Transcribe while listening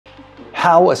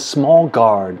How a small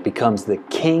guard becomes the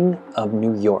king of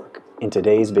New York in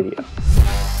today's video.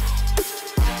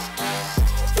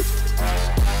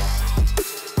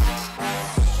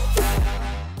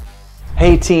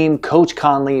 Hey team, Coach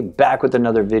Conley back with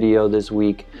another video this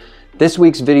week. This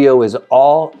week's video is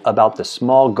all about the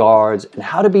small guards and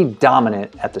how to be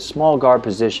dominant at the small guard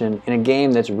position in a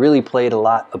game that's really played a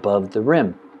lot above the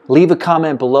rim. Leave a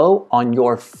comment below on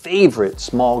your favorite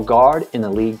small guard in the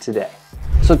league today.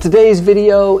 So today's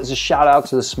video is a shout out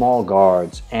to the small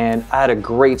guards, and I had a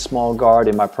great small guard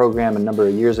in my program a number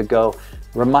of years ago.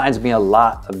 Reminds me a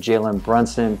lot of Jalen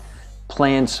Brunson,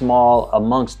 playing small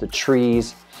amongst the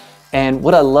trees. And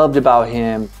what I loved about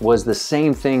him was the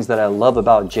same things that I love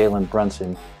about Jalen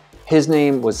Brunson. His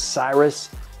name was Cyrus.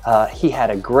 He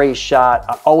had a great shot.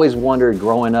 I always wondered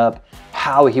growing up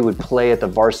how he would play at the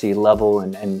varsity level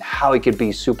and how he could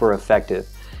be super effective.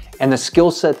 And the skill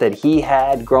set that he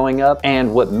had growing up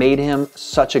and what made him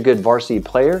such a good varsity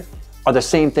player are the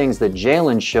same things that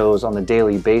Jalen shows on a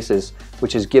daily basis,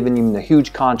 which has given him the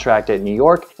huge contract at New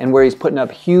York and where he's putting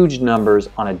up huge numbers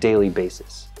on a daily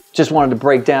basis. Just wanted to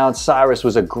break down, Cyrus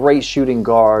was a great shooting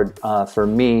guard for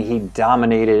me. He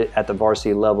dominated at the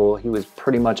varsity level. He was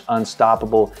pretty much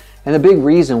unstoppable. And the big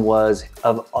reason was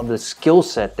of the skill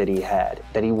set that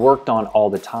he worked on all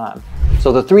the time.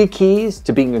 So the three keys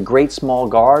to being a great small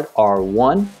guard are: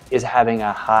 one is having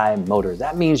a high motor.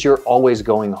 That means you're always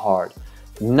going hard.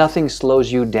 Nothing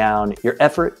slows you down. Your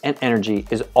effort and energy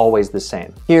is always the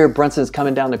same. Here, Brunson's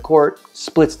coming down the court,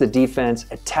 splits the defense,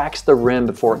 attacks the rim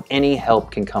before any help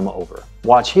can come over.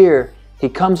 Watch here, he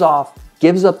comes off,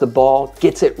 gives up the ball,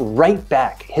 gets it right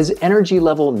back. His energy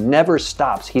level never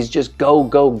stops. He's just go,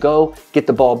 go, go, get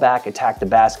the ball back, attack the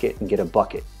basket, and get a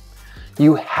bucket.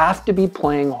 You have to be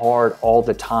playing hard all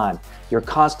the time. Your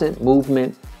constant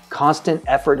movement, constant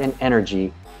effort and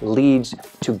energy leads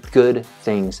to good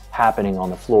things happening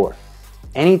on the floor.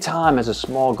 Anytime as a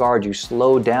small guard you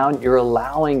slow down, you're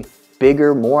allowing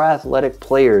bigger, more athletic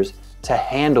players to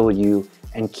handle you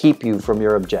and keep you from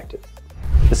your objective.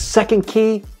 The second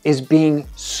key is being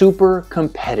super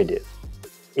competitive.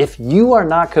 If you are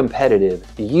not competitive,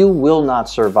 you will not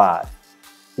survive.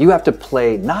 You have to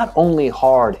play not only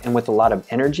hard and with a lot of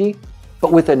energy,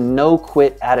 but with a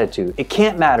no-quit attitude. It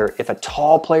can't matter if a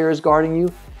tall player is guarding you.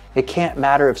 It can't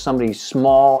matter if somebody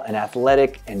small and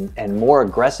athletic and more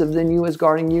aggressive than you is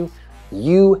guarding you.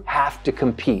 You have to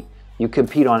compete. You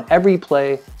compete on every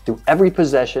play, through every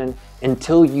possession,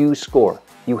 until you score.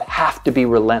 You have to be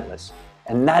relentless.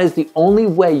 And that is the only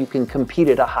way you can compete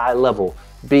at a high level,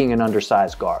 being an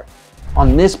undersized guard.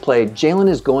 On this play, Jalen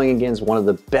is going against one of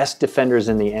the best defenders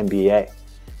in the NBA.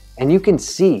 And you can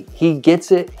see, he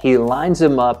gets it, he lines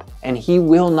him up, and he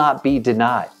will not be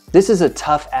denied. This is a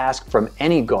tough ask from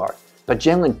any guard, but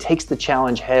Jalen takes the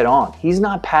challenge head on. He's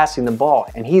not passing the ball,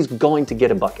 and he's going to get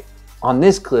a bucket. On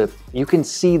this clip, you can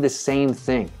see the same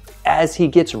thing. As he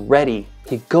gets ready,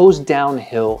 he goes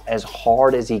downhill as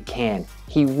hard as he can.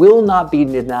 He will not be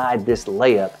denied this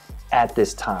layup at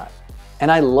this time. And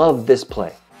I love this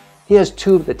play. He has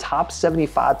two of the top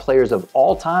 75 players of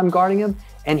all time guarding him,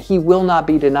 and he will not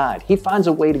be denied. He finds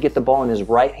a way to get the ball in his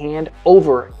right hand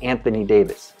over Anthony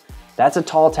Davis. That's a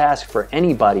tall task for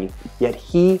anybody, yet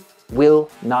he will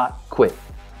not quit.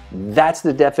 That's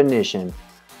the definition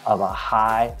of a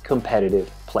high competitive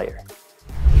player.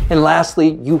 And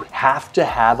lastly, you have to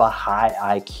have a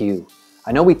high IQ.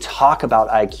 I know we talk about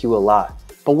IQ a lot,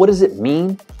 but what does it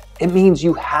mean? It means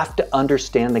you have to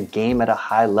understand the game at a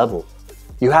high level.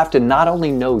 You have to not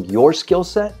only know your skill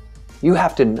set, you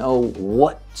have to know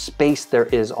what space there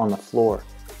is on the floor.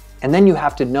 And then you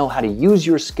have to know how to use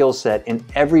your skill set in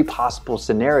every possible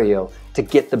scenario to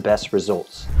get the best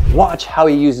results. Watch how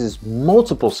he uses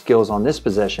multiple skills on this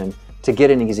possession to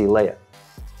get an easy layup.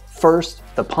 First,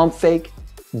 the pump fake,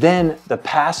 then the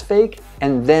pass fake,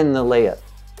 and then the layup.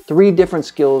 3 different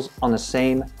skills on the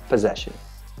same possession.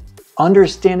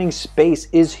 Understanding space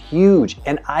is huge,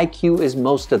 and IQ is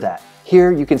most of that.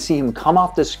 Here you can see him come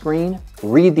off the screen,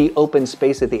 read the open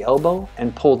space at the elbow,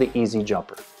 and pull the easy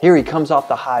jumper. Here he comes off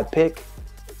the high pick.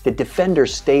 The defender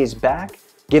stays back,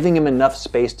 giving him enough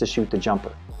space to shoot the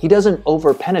jumper. He doesn't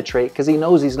over penetrate because he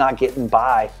knows he's not getting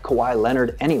by Kawhi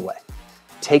Leonard anyway.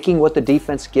 Taking what the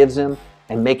defense gives him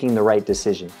and making the right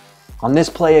decision. On this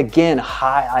play again,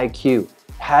 high IQ.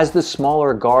 Has the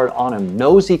smaller guard on him,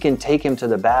 knows he can take him to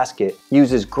the basket,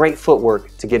 uses great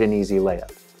footwork to get an easy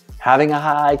layup. Having a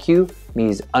high IQ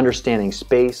means understanding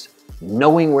space,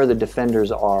 knowing where the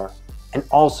defenders are, and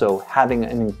also having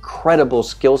an incredible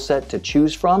skill set to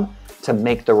choose from to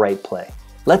make the right play.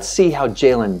 Let's see how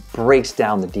Jalen breaks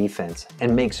down the defense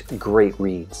and makes great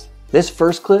reads. This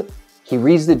first clip, He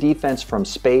reads the defense from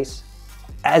space.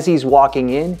 As he's walking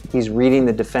in, he's reading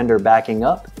the defender backing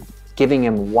up, giving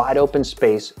him wide open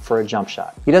space for a jump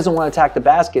shot. He doesn't want to attack the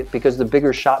basket because the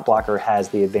bigger shot blocker has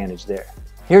the advantage there.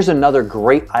 Here's another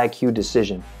great IQ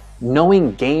decision.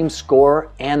 Knowing game score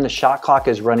and the shot clock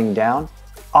is running down,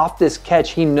 off this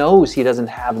catch, he knows he doesn't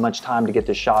have much time to get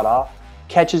the shot off,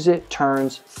 catches it,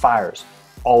 turns, fires,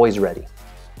 always ready.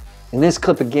 In this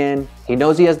clip again, he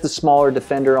knows he has the smaller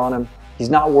defender on him. He's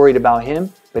not worried about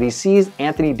him, but he sees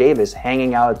Anthony Davis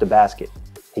hanging out at the basket.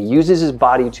 He uses his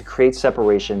body to create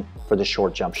separation for the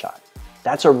short jump shot.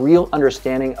 That's a real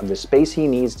understanding of the space he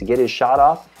needs to get his shot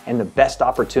off and the best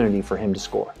opportunity for him to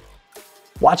score.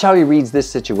 Watch how he reads this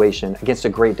situation against a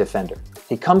great defender.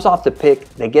 He comes off the pick,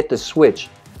 they get the switch,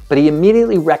 but he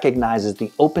immediately recognizes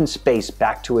the open space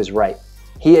back to his right.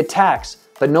 He attacks,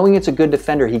 but knowing it's a good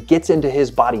defender, he gets into his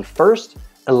body first,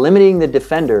 eliminating the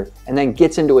defender, and then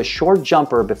gets into a short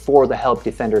jumper before the help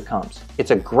defender comes.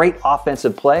 It's a great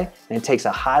offensive play, and it takes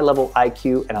a high-level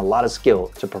IQ and a lot of skill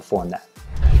to perform that.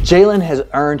 Jalen has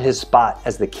earned his spot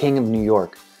as the King of New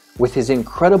York with his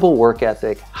incredible work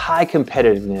ethic, high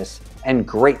competitiveness, and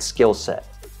great skill set.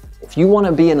 If you want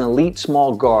to be an elite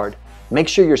small guard, make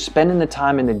sure you're spending the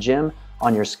time in the gym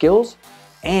on your skills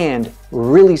and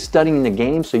really studying the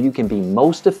game so you can be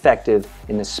most effective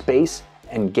in the space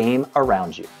and game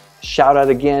around you. Shout out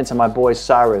again to my boy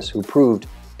Cyrus, who proved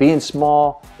being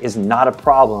small is not a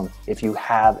problem if you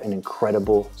have an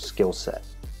incredible skill set.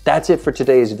 That's it for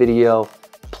today's video.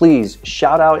 Please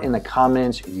shout out in the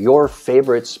comments your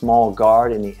favorite small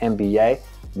guard in the NBA,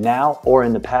 now or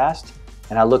in the past,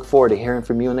 and I look forward to hearing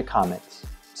from you in the comments.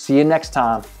 See you next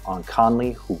time on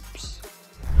Conley Hoops.